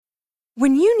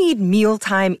When you need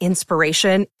mealtime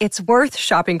inspiration, it's worth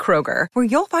shopping Kroger, where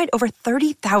you'll find over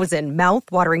 30,000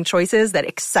 mouth-watering choices that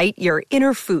excite your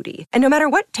inner foodie. And no matter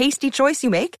what tasty choice you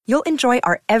make, you'll enjoy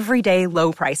our everyday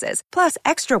low prices, plus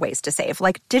extra ways to save,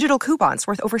 like digital coupons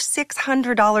worth over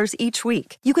 $600 each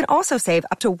week. You can also save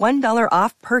up to $1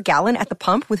 off per gallon at the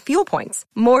pump with fuel points.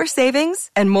 More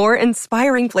savings and more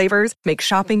inspiring flavors make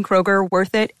shopping Kroger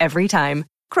worth it every time.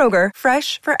 Kroger,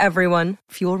 fresh for everyone.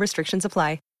 Fuel restrictions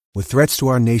apply. With threats to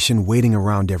our nation waiting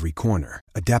around every corner,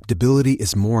 adaptability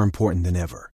is more important than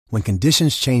ever. When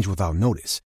conditions change without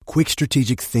notice, quick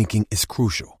strategic thinking is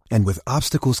crucial. And with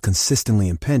obstacles consistently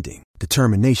impending,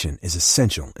 determination is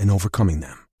essential in overcoming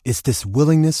them. It's this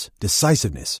willingness,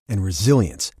 decisiveness, and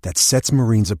resilience that sets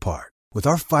Marines apart. With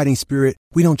our fighting spirit,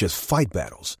 we don't just fight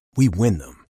battles, we win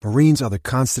them. Marines are the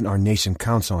constant our nation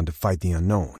counts on to fight the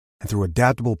unknown. And through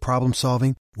adaptable problem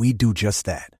solving, we do just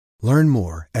that. Learn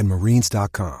more at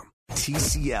Marines.com.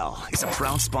 TCL is a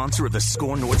proud sponsor of the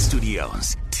Score North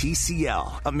Studios.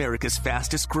 TCL, America's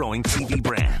fastest growing TV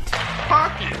brand.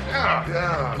 Hockey,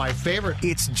 yeah. My favorite.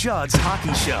 It's Judd's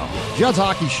Hockey Show. Judd's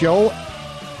Hockey Show.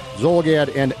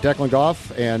 Zulgad and Declan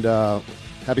Goff, and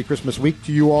happy Christmas week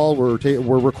to you all.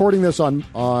 We're recording this on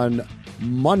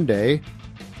Monday,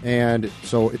 and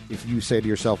so if you say to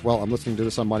yourself, well, I'm listening to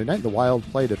this on Monday night, the Wild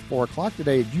played at 4 o'clock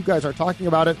today, you guys are talking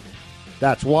about it.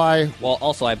 That's why. Well,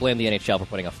 also, I blame the NHL for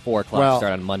putting a 4 o'clock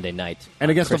start on Monday night. And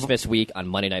against Christmas week on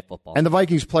Monday Night Football. And the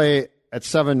Vikings play at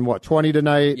 7:20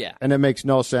 tonight. Yeah. And it makes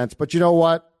no sense. But you know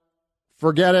what?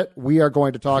 Forget it. We are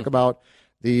going to talk about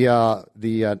the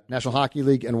National Hockey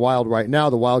League and Wild right now.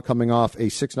 The Wild coming off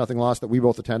a 6-0 loss that we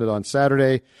both attended on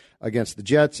Saturday against the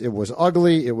Jets. It was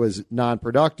ugly. It was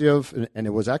non-productive. And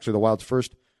it was actually the Wild's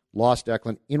first loss,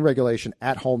 Declan, in regulation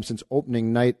at home since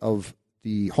opening night of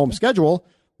the home schedule,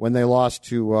 when they lost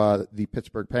to the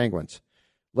Pittsburgh Penguins.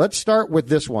 Let's start with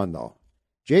this one, though.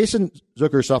 Jason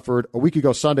Zucker suffered a week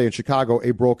ago Sunday in Chicago a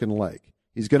broken leg.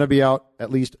 He's going to be out at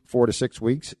least 4 to 6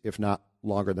 weeks, if not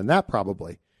longer than that,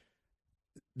 probably.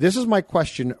 This is my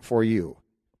question for you.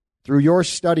 Through your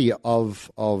study of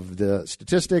the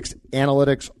statistics,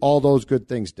 analytics, all those good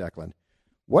things, Declan,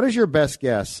 what is your best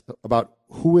guess about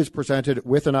who is presented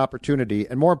with an opportunity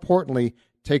and, more importantly,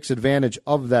 takes advantage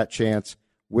of that chance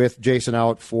with Jason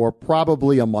out for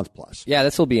probably a month plus? Yeah,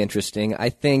 this will be interesting. I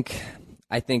think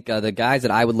the guys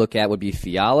that I would look at would be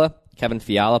Fiala, Kevin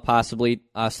Fiala possibly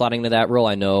slotting into that role.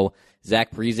 I know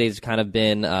Zach Parise's kind of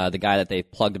been the guy that they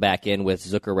plugged back in with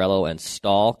Zuccarello and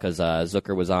Stahl, because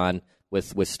Zucker was on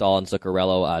with Stahl and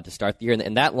Zuccarello to start the year.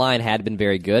 And that line had been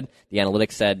very good. The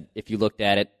analytics said, if you looked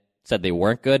at it, said they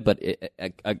weren't good. But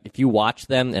if you watch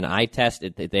them and eye test,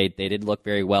 they did look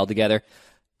very well together.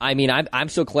 I mean, I'm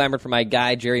so clamored for my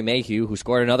guy, Jerry Mayhew, who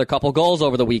scored another couple goals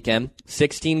over the weekend.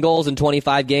 16 goals in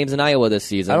 25 games in Iowa this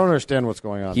season. I don't understand what's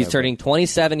going on. He's turning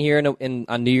 27 here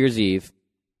on New Year's Eve.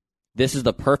 This is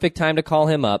the perfect time to call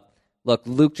him up. Look,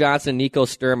 Luke Johnson and Nico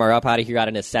Sturm are up out of here out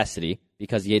of necessity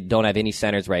because you don't have any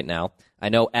centers right now. I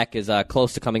know Eck is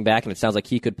close to coming back, and it sounds like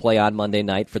he could play on Monday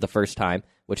night for the first time,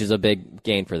 which is a big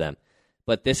gain for them.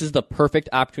 But this is the perfect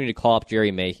opportunity to call up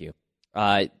Jerry Mayhew.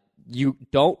 You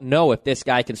don't know if this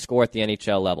guy can score at the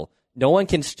NHL level. No one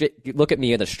can look at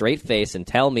me with a straight face and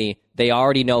tell me they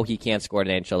already know he can't score at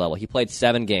an NHL level. He played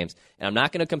 7 games, and I'm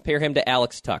not going to compare him to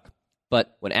Alex Tuch.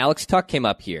 But when Alex Tuch came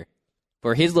up here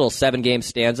for his little 7-game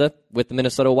stanza with the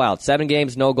Minnesota Wild, 7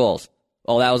 games, no goals.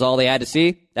 Oh, that was all they had to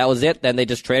see? That was it? Then they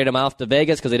just traded him off to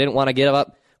Vegas because they didn't want to give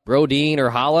up Brodin or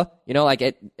Holla? You know, like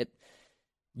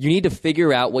you need to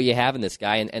figure out what you have in this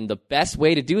guy, and the best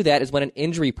way to do that is when an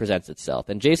injury presents itself.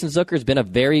 And Jason Zucker's been a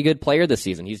very good player this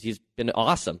season. He's been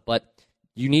awesome, but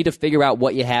you need to figure out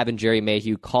what you have in Jerry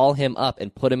Mayhew, call him up,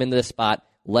 and put him into the spot.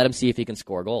 Let him see if he can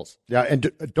score goals. Yeah,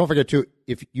 and don't forget, too,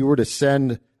 if you were to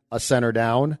send a center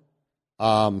down,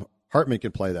 Hartman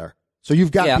can play there. So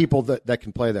you've got people that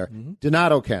can play there. Mm-hmm.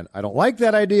 Donato can. I don't like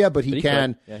that idea, but he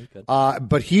can. Yeah, he could.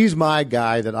 But he's my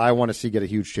guy that I want to see get a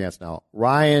huge chance now.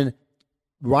 Ryan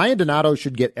Donato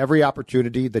should get every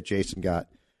opportunity that Jason got,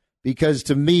 because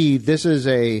to me, this is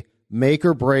a make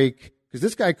or break, because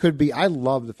this guy could be, I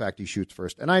love the fact he shoots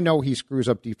first, and I know he screws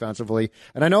up defensively,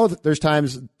 and I know that there's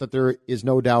times that there is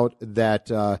no doubt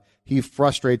that he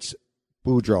frustrates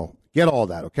Boudreau. Get all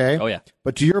that, okay? Oh, yeah.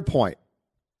 But to your point,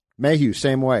 Mayhew,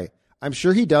 same way. I'm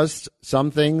sure he does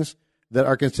some things that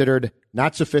are considered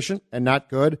not sufficient and not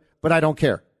good, but I don't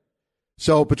care.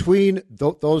 So between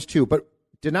those two, but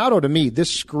Donato, to me, this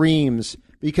screams,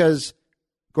 because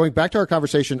going back to our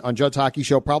conversation on Judd's Hockey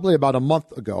Show probably about a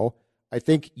month ago, I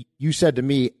think you said to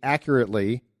me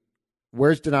accurately,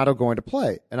 where's Donato going to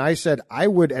play? And I said I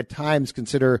would at times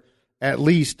consider at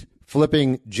least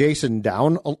flipping Jason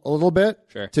down a little bit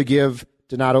to give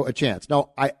Donato a chance.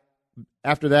 Now,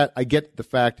 after that, I get the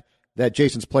fact that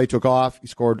Jason's play took off. He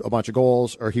scored a bunch of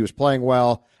goals, or he was playing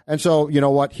well. And so, you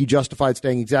know what? He justified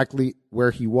staying exactly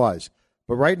where he was.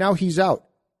 But right now, he's out.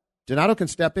 Donato can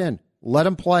step in. Let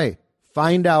him play.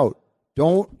 Find out.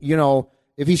 Don't,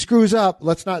 if he screws up,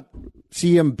 let's not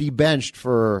see him be benched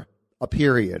for a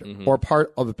period or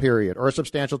part of a period or a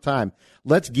substantial time.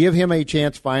 Let's give him a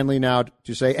chance finally now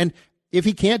to say, and if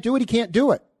he can't do it, he can't do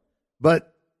it.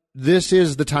 But this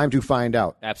is the time to find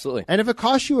out. Absolutely. And if it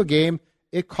costs you a game,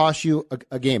 it costs you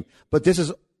a game. But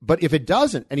if it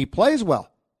doesn't and he plays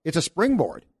well, it's a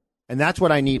springboard. And that's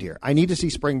what I need here. I need to see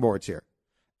springboards here.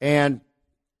 And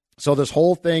so this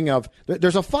whole thing of,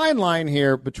 there's a fine line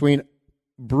here between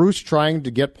Bruce trying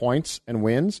to get points and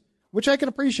wins, which I can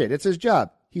appreciate. It's his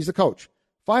job. He's the coach.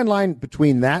 Fine line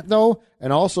between that, though,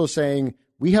 and also saying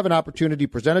we have an opportunity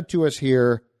presented to us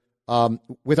here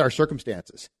with our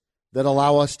circumstances that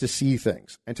allow us to see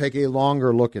things and take a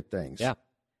longer look at things. Yeah.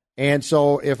 And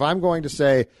so if I'm going to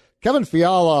say Kevin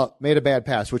Fiala made a bad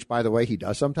pass, which, by the way, he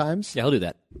does sometimes. Yeah, he'll do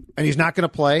that. And he's not going to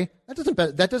play,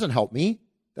 that doesn't help me.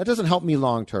 That doesn't help me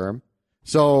long term.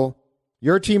 So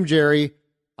you're Team Jerry.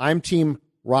 I'm Team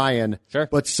Ryan. Sure.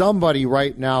 But somebody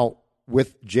right now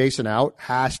with Jason out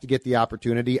has to get the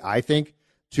opportunity, I think,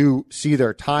 to see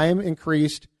their time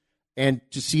increased and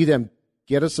to see them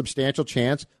get a substantial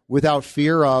chance without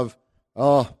fear of,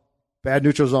 bad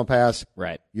neutral zone pass.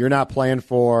 Right. You're not playing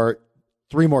for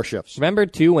 3 more shifts. Remember,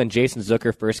 too, when Jason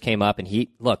Zucker first came up, and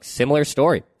similar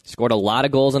story. Scored a lot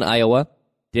of goals in Iowa.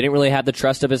 Didn't really have the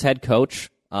trust of his head coach.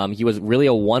 He was really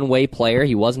a one-way player.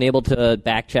 He wasn't able to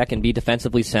back-check and be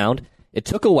defensively sound. It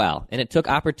took a while, and it took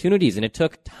opportunities, and it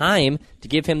took time to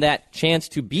give him that chance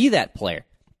to be that player.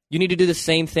 You need to do the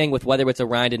same thing with whether it's a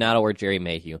Ryan Donato or Jerry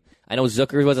Mayhew. I know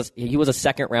Zucker was a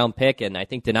second-round pick, and I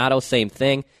think Donato, same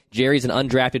thing. Jerry's an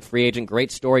undrafted free agent,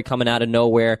 great story coming out of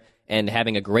nowhere and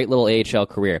having a great little AHL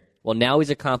career. Well, now he's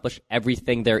accomplished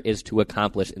everything there is to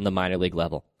accomplish in the minor league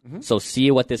level. So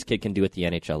see what this kid can do at the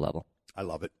NHL level. I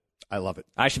love it. I love it.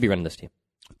 I should be running this team.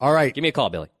 All right. Give me a call,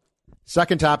 Billy.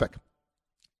 Second topic.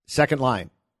 Second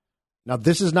line. Now,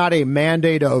 this is not a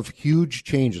mandate of huge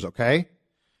changes, okay?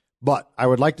 But I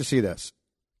would like to see this.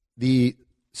 The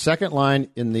second line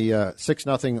in the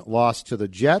 6-0 loss to the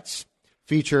Jets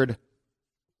featured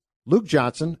Luke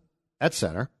Johnson at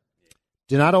center,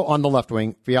 Donato on the left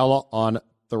wing, Fiala on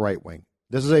the right wing.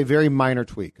 This is a very minor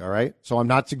tweak, all right? So I'm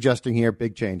not suggesting here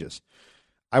big changes.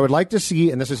 I would like to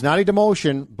see, and this is not a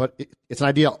demotion, but it's an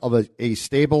idea of a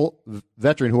stable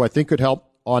veteran who I think could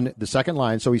help on the second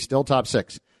line, so he's still top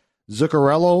 6.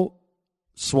 Zuccarello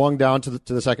swung down to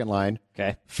the second line.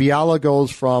 Okay. Fiala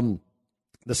goes from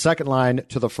the second line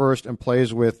to the first and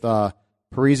plays with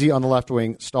Parisi on the left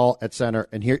wing, Stahl at center,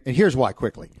 and here's why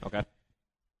quickly. Okay.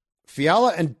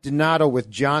 Fiala and Donato with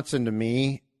Johnson, to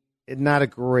me, not a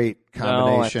great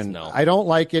combination. No. I don't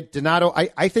like it. Donato,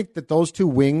 I think that those 2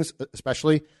 wings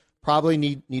especially probably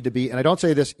need to be, and I don't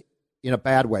say this in a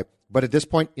bad way, but at this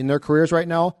point in their careers right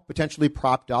now, potentially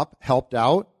propped up, helped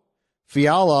out.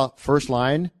 Fiala, first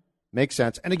line, makes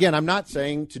sense. And again, I'm not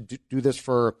saying to do this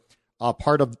for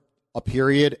part of a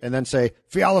period and then say,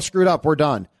 Fiala screwed up, we're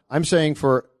done. I'm saying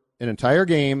for an entire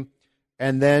game,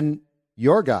 and then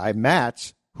your guy,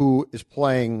 Matz, who is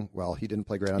playing, well, he didn't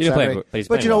play great on Saturday.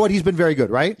 But you know what? He's been very good,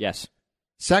 right? Yes.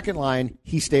 Second line,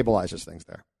 he stabilizes things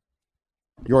there.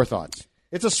 Your thoughts?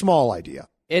 It's a small idea.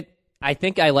 I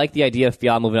think I like the idea of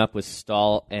Fiala moving up with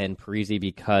Stahl and Parisi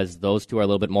because those 2 are a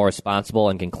little bit more responsible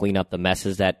and can clean up the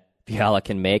messes that Fiala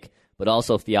can make. But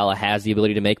also Fiala has the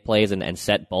ability to make plays and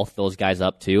set both those guys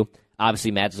up too.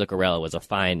 Obviously, Matt Zuccarello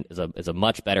is a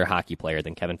much better hockey player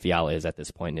than Kevin Fiala is at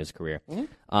this point in his career.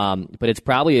 Mm-hmm. But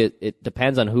it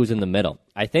depends on who's in the middle.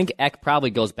 I think Ek probably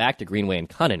goes back to Greenway and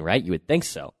Cunnin, right? You would think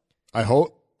so. I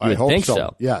hope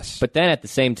so. Yes. But then at the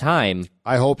same time,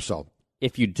 I hope so.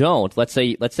 If you don't, let's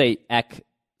say Ek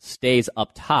stays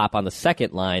up top on the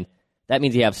second line, that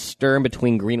means you have Sturm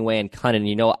between Greenway and Cunnin.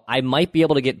 You know, I might be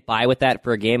able to get by with that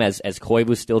for a game as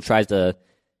Koivu still tries to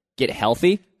get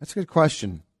healthy. That's a good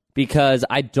question. Because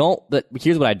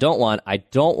here's what I don't want. I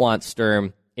don't want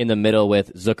Sturm in the middle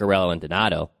with Zuccarello and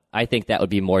Donato. I think that would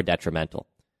be more detrimental.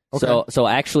 Okay. So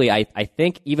actually, I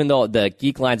think even though the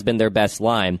Geek line's been their best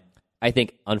line, I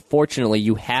think, unfortunately,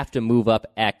 you have to move up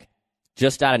Ek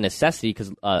just out of necessity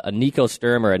because a Nico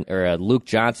Sturm or a Luke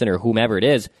Johnson or whomever it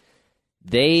is,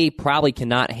 they probably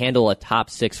cannot handle a top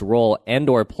 6 role and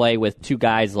or play with 2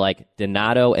 guys like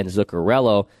Donato and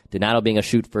Zuccarello, Donato being a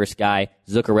shoot-first guy,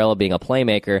 Zuccarello being a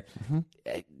playmaker.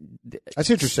 Mm-hmm. I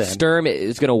see what you're saying. Sturm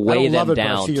is going to weigh them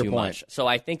down too point. much. So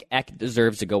I think Eck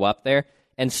deserves to go up there.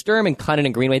 And Sturm and Cunnin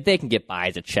and Greenway, they can get by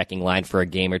as a checking line for a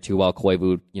game or two while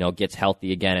Koivu, gets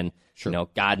healthy again. And,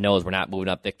 God knows we're not moving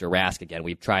up Victor Rask again.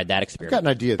 We've tried that experiment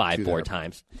I've got an idea 4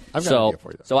 times. I've got an idea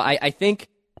for you. So I think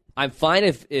I'm fine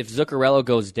if Zuccarello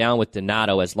goes down with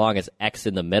Donato as long as Eck's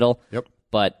in the middle. Yep.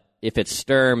 But if it's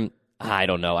Sturm, I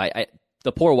don't know.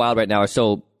 The poor Wild right now are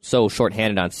so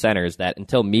shorthanded on centers that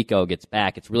until Mikko gets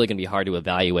back, it's really going to be hard to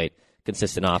evaluate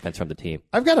consistent offense from the team.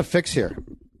 I've got a fix here.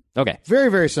 Okay. Very,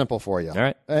 very simple for you. All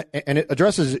right. And it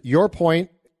addresses your point,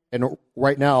 and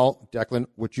right now, Declan,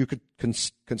 which you could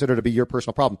consider to be your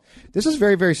personal problem. This is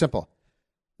very, very simple.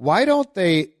 Why don't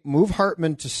they move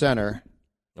Hartman to center,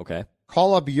 Okay.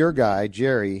 call up your guy,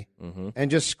 Jerry, Mm-hmm.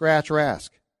 and just scratch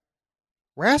Rask?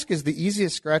 Rask is the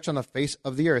easiest scratch on the face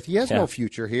of the earth. He has no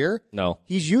future here. No.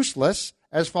 He's useless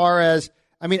as far as,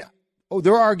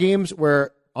 there are games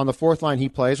where on the fourth line he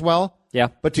plays well. Yeah.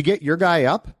 But to get your guy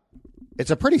up,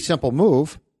 it's a pretty simple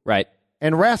move. Right.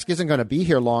 And Rask isn't going to be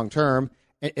here long term.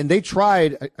 And they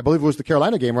tried, I believe it was the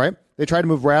Carolina game, right? They tried to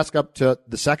move Rask up to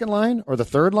the second line or the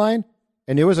third line,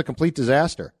 and it was a complete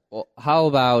disaster. Well, how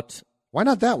about, Why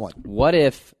not that one? what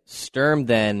if Sturm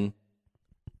then,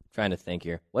 trying to think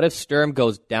here, what if Sturm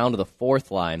goes down to the fourth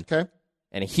line Okay.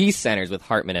 and he centers with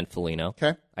Hartman and Foligno?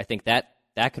 Okay. I think that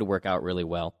could work out really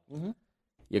well. Mm-hmm.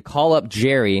 You call up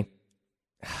Jerry.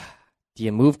 Do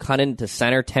you move Cunnin to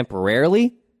center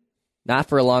temporarily? Not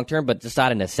for a long term, but just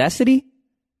out of necessity?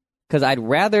 Because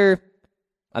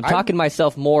I'm talking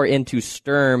myself more into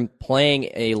Sturm playing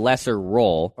a lesser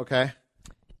role. Okay.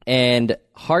 And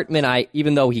Hartman,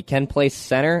 even though he can play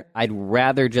center, I'd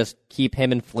rather just keep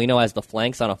him and Foligno as the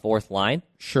flanks on a fourth line.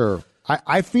 Sure.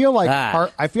 I feel like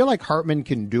I feel like Hartman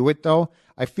can do it, though.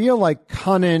 I feel like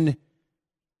Cunnin,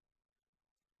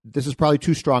 this is probably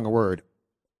too strong a word,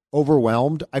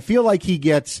 overwhelmed. I feel like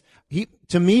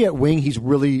to me at wing, he's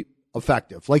really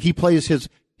effective. Like he plays his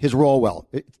role well.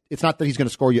 It's not that he's going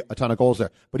to score you a ton of goals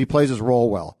there, but he plays his role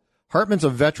well. Hartman's a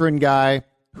veteran guy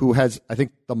who has, I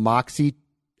think, the moxie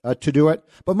to do it.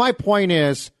 But my point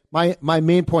is, my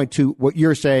main point to what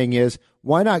you're saying is,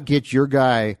 why not get your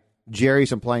guy, Jerry,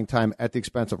 some playing time at the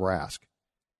expense of Rask?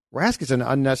 Rask is an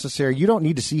unnecessary, you don't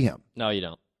need to see him. No, you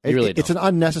don't. You really don't. It's an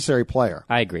unnecessary player.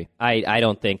 I agree. I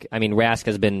don't think, Rask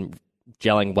has been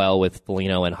gelling well with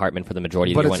Foligno and Hartman for the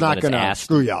majority of the year. But it's not going to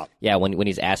screw you up. Yeah, when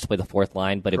he's asked to play the fourth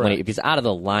line. But if he's out of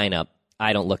the lineup,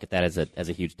 I don't look at that as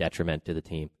a huge detriment to the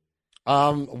team.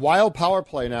 Wild power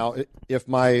play now. If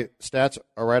my stats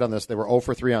are right on this, they were 0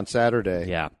 for 3 on Saturday.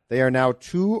 Yeah. They are now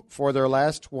 2 for their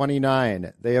last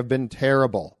 29. They have been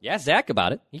terrible. Yeah, Zach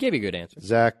about it. He gave you a good answer.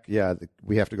 Zach, yeah,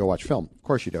 we have to go watch film. Of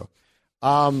course you do.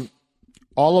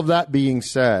 All of that being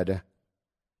said,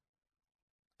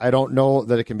 I don't know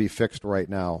that it can be fixed right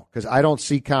now because I don't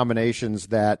see combinations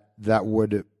that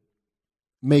would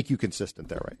make you consistent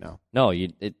there right now. No,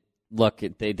 they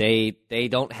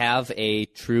don't have a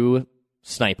true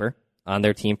sniper on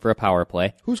their team for a power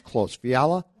play. Who's close?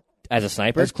 Fiala? As a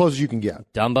sniper? As close as you can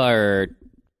get. Dumba or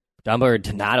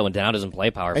Donato, and Donato doesn't play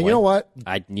power play. And you know what?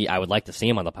 I would like to see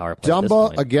him on the power play.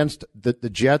 Dumba against the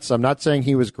Jets, I'm not saying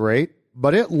he was great,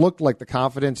 but it looked like the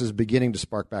confidence is beginning to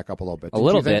spark back up a little bit. A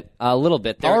little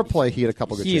bit. Power play, he had a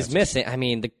couple good chances. He's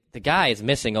missing. The guy is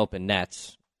missing open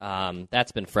nets.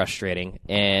 That's been frustrating.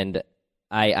 And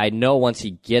I know once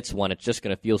he gets one, it's just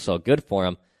going to feel so good for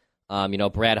him.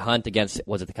 Brad Hunt against,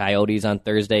 was it the Coyotes on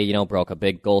Thursday? Broke a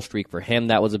big goal streak for him.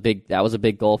 That was a big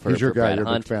goal for He's your guy. Brad You're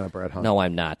Hunt. a big fan of Brad Hunt. No,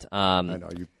 I'm not. I know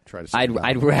you try to. Send him down.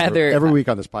 I'd rather every week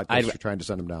on this podcast you're trying to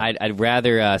send him down. I'd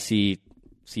rather see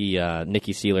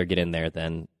Nikki Seeler get in there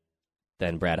than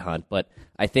Brad Hunt. But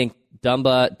I think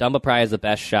Dumba probably has the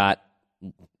best shot,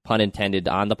 pun intended,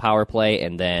 on the power play,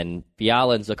 and then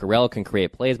Fiala and Zuccarello can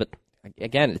create plays. But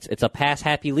again, it's a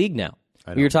pass-happy league now.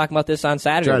 We were talking about this on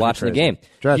Saturday watching the game.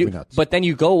 Drives me nuts. But then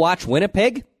you go watch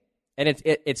Winnipeg, and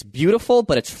it's beautiful,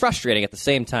 but it's frustrating at the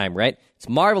same time, right? It's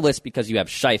marvelous because you have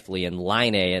Scheifele and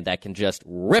Laine and that can just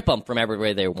rip them from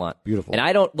everywhere they want. Beautiful. And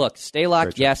I don't look.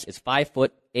 Stalock, yes, is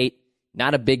 5'8",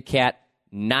 not a big cat,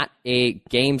 not a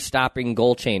game-stopping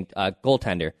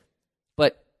goaltender.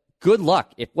 But good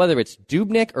luck. Whether it's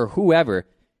Dubnyk or whoever,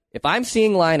 if I'm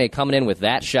seeing Laine coming in with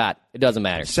that shot, it doesn't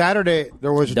matter. Saturday,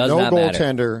 there was no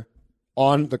goaltender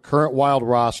on the current Wild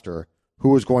roster who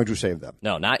was going to save them.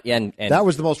 No, not yet. And that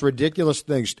was the most ridiculous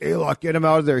thing. Stalock, get him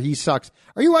out of there. He sucks.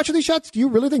 Are you watching these shots? Do you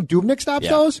really think Dubnyk stops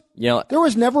those? There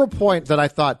was never a point that I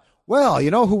thought, well,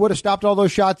 who would have stopped all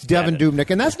those shots? Devin Dubnyk.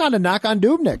 And that's not a knock on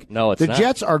Dubnyk. No, it's not. The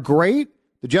Jets are great.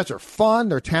 The Jets are fun.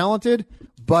 They're talented.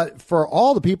 But for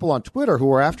all the people on Twitter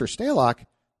who are after Stalock,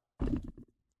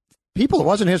 people, it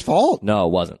wasn't his fault. No,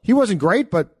 it wasn't. He wasn't great,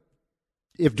 but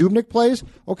if Dubnyk plays,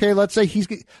 okay, let's say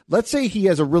he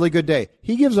has a really good day.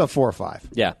 He gives up 4 or 5.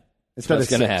 Yeah, instead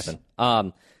that's of going to 6.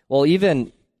 happen. Well,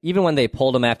 even when they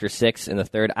pulled him after 6 in the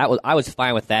third, I was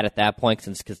fine with that at that point,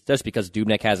 just because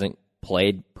Dubnyk hasn't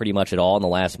played pretty much at all in the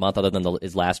last month, other than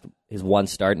his one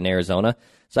start in Arizona.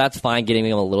 So that's fine, getting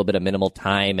him a little bit of minimal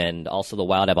time, and also the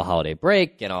Wild have a holiday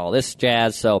break and all this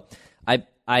jazz. So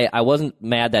I wasn't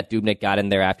mad that Dubnyk got in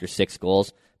there after 6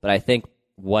 goals, but I think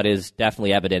what is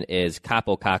definitely evident is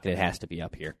Kaapo Kähkönen has to be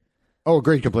up here. Oh,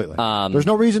 agreed completely. There's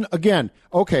no reason. Again,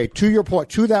 okay, to your point,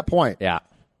 to that point. Yeah,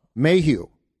 Mayhew,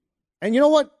 and you know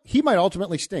what? He might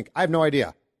ultimately stink. I have no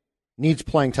idea. Needs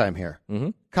playing time here. Mm-hmm.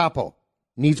 Kaapo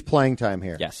needs playing time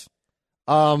here. Yes.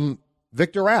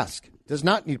 Victor Rask does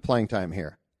not need playing time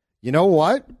here. You know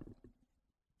what?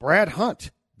 Brad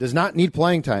Hunt does not need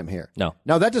playing time here. No.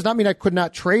 Now, that does not mean I could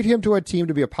not trade him to a team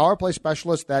to be a power play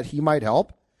specialist that he might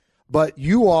help. But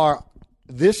I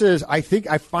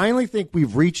finally think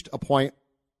we've reached a point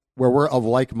where we're of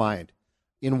like mind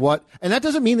in what, and that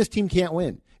doesn't mean this team can't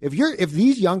win. If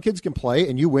these young kids can play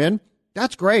and you win,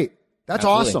 that's great. That's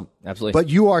Absolutely. awesome. Absolutely. But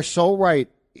you are so right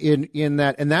in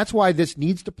that, and that's why this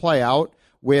needs to play out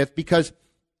because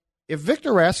if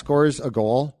Victor Rask scores a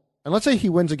goal, and let's say he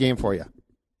wins a game for you,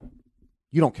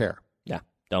 you don't care. Yeah,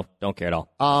 don't care at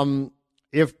all.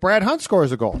 If Brad Hunt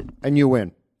scores a goal and you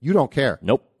win, you don't care.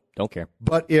 Nope, don't care.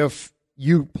 But if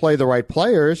you play the right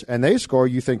players and they score,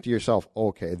 you think to yourself,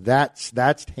 okay, that's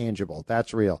tangible.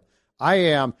 That's real.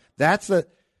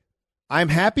 I'm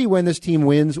happy when this team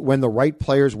wins, when the right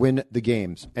players win the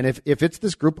games. And if it's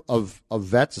this group of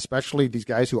vets, especially these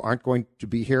guys who aren't going to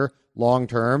be here long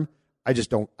term, I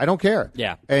don't care.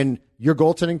 Yeah. And your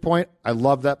goaltending point, I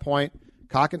love that point.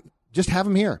 Kähkönen, just have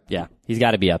him here. Yeah, he's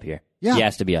got to be up here. Yeah. He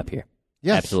has to be up here.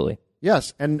 Yes. Absolutely.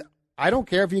 Yes. And I don't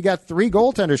care if you got 3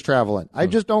 goaltenders traveling. I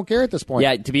just don't care at this point.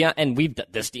 Yeah, to be honest, and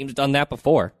this team's done that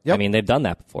before. Yep. I mean, they've done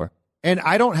that before. And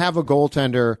I don't have a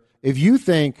goaltender. If you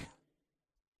think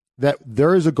that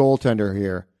there is a goaltender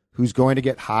here who's going to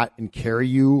get hot and carry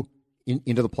you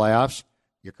into the playoffs,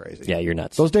 you're crazy. Yeah, you're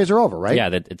nuts. Those days are over, right? Yeah,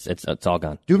 it's all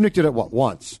gone. Dubnyk did it,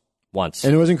 once? Once.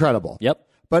 And it was incredible. Yep.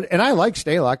 And I like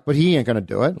Stalock, but he ain't going to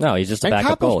do it. No, he's just a backup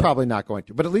And Kaapo's goalie. probably not going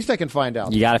to, but at least I can find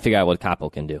out. You got to figure out what Kaapo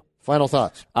can do. Final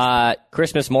thoughts.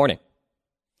 Christmas morning.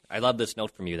 I love this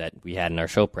note from you that we had in our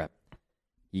show prep.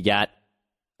 You got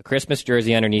a Christmas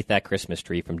jersey underneath that Christmas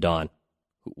tree from Dawn.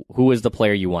 Who is the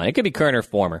player you want? It could be current or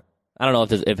former. I don't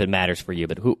know if it matters for you,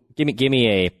 but give me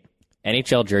a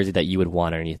NHL jersey that you would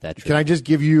want underneath that tree. Can I just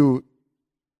give you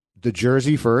the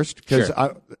jersey first?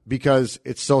 Sure. Because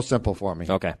it's so simple for me.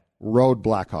 Okay. Road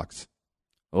Blackhawks.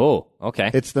 Oh, okay.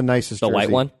 It's the nicest the jersey.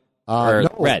 white one? Or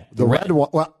no, red? The red one.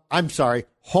 Well, I'm sorry.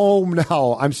 Home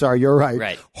now. I'm sorry. You're right.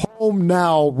 Right. Home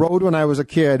now. Road when I was a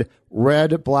kid.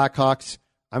 Red Blackhawks.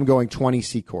 I'm going 20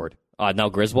 Secord. Now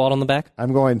Griswold on the back?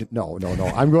 I'm going no.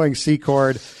 I'm going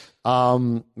Secord.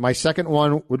 My second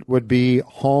one would be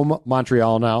home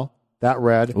Montreal now. That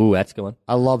red. Ooh, that's a good one.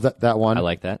 I love that one. I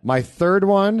like that. My third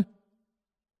one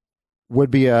would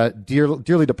be a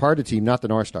dearly departed team, not the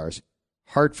North Stars.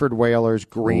 Hartford Whalers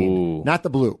green, Ooh. not the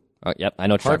blue. Yep, I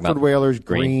know what you're talking Hartford about. Whalers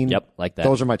green. Yep, like that.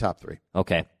 Those are my top 3.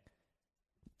 Okay.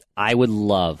 I would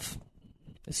love,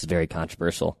 this is very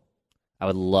controversial, I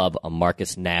would love a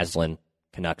Marcus Naslund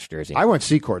Canucks jersey. I went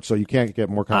Secord, so you can't get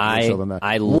more controversial than that.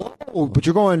 Whoa, but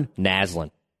you're going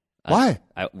Naslund. Why?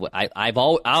 I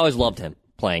always loved him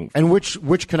playing. And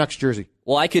which Canucks jersey?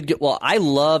 Well, I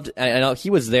loved. I know he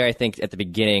was there. I think at the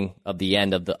beginning of the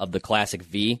end of the classic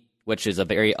V, which is a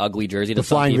very ugly jersey to The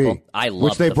some Flying people. V, I loved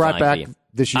which they the brought Flying back V.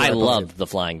 this year. I I believe. loved the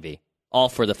Flying V. All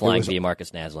for the Flying V,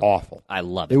 Marcus Naslund. Awful. I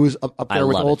love it. It was up there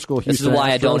with old school Houston. This is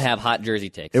why I Astros. don't have hot jersey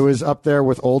takes. It was up there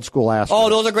with old school Astros. Oh,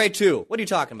 those are great too. What are you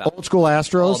talking about? Old school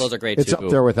Astros. Oh, those are great It's too. up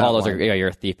there with that. All those one. are. Yeah, you're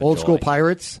a thief. of Old joy. school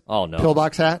Pirates. Oh no.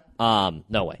 Pillbox hat.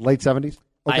 No way. Late 70s.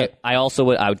 Okay. I also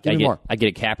would. I'd Give me more. get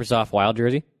a Kaprizov Wild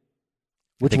jersey.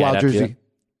 Which think I'd Wild have to jersey?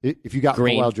 If you got the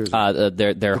Green. Wild jersey.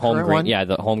 Their home current green. one? Yeah,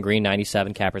 the home green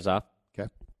 97 Kaprizov. Okay.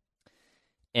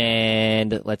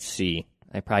 And let's see.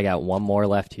 I probably got one more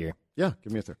left here. Yeah,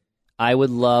 give me a third. I would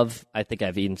love, I think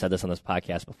I've even said this on this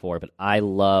podcast before, but I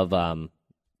love the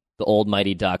old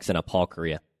Mighty Ducks and a Paul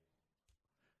Kariya.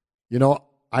 You know,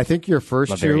 I think your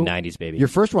first I'm a two, very 90s baby. your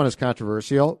first one is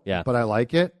controversial, Yeah. but I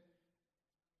like it.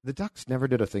 The Ducks never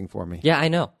did a thing for me. Yeah, I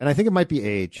know. And I think it might be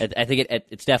age. I think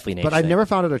it's definitely an age But I thing. never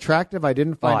found it attractive. I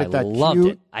didn't find I it that loved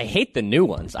cute. it. I hate the new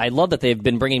ones. I love that they've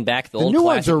been bringing back the The old new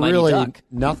ones classic are Mighty really Duck.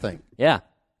 nothing. Yeah,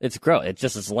 it's gross. It's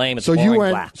just as lame. It's So boring. you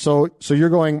went. Blah. So you're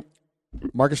going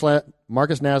Marcus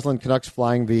Naslund Canucks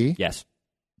Flying V. Yes.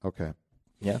 Okay.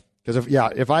 Yeah. Because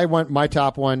if I went my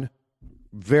top one,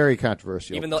 very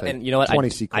controversial. Even though, and you know what,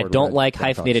 I don't like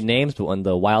hyphenated names, but when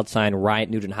the Wild signed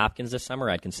Ryan Nugent-Hopkins this summer,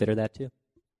 I'd consider that too.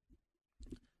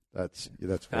 That's.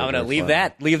 I'm going to leave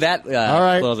that. All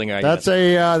right. Closing argument. That's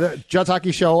the Jets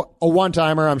Hockey Show, a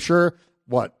one-timer. I'm sure.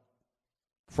 What?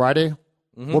 Friday?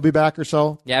 We'll be back or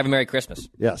so. Yeah. Have a Merry Christmas.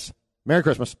 Yes. Merry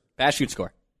Christmas. Fast shoot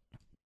score.